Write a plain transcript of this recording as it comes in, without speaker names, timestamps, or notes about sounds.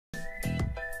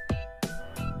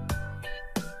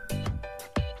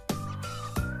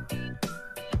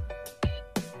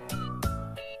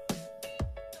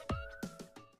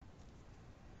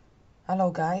Hello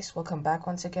guys, welcome back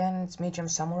once again. It's me, Gem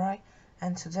Samurai,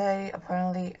 and today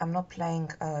apparently I'm not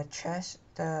playing chess.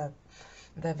 The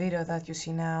video that you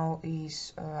see now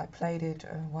is I played it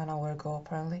 1 hour ago,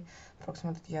 apparently,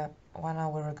 approximately 1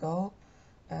 hour ago,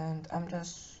 and I'm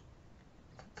just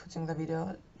putting the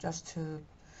video just to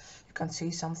you can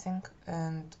see something.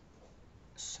 And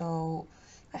so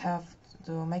I have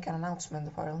to make an announcement.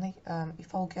 Apparently,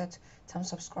 if I'll get 10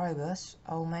 subscribers,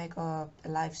 I'll make a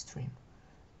live stream.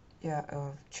 Yeah,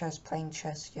 of playing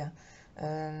chess, yeah.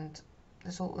 And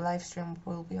this live stream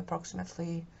will be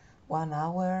approximately 1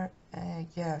 hour.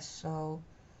 Yeah, so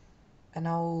and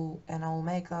I'll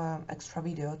make a extra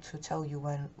video to tell you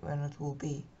when it will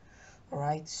be. All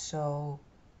right, so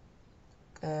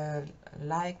uh,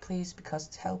 like please, because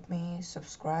it helped me.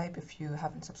 Subscribe if you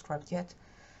haven't subscribed yet,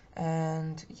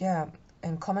 and yeah,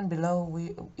 and comment below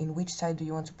in which side do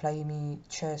you want to play me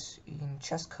chess, in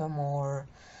Chess.com or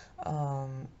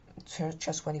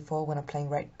Chess24 when I'm playing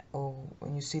right, or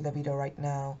when you see the video right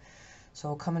now.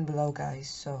 So comment below guys.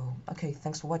 So okay,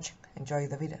 thanks for watching, enjoy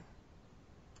the video.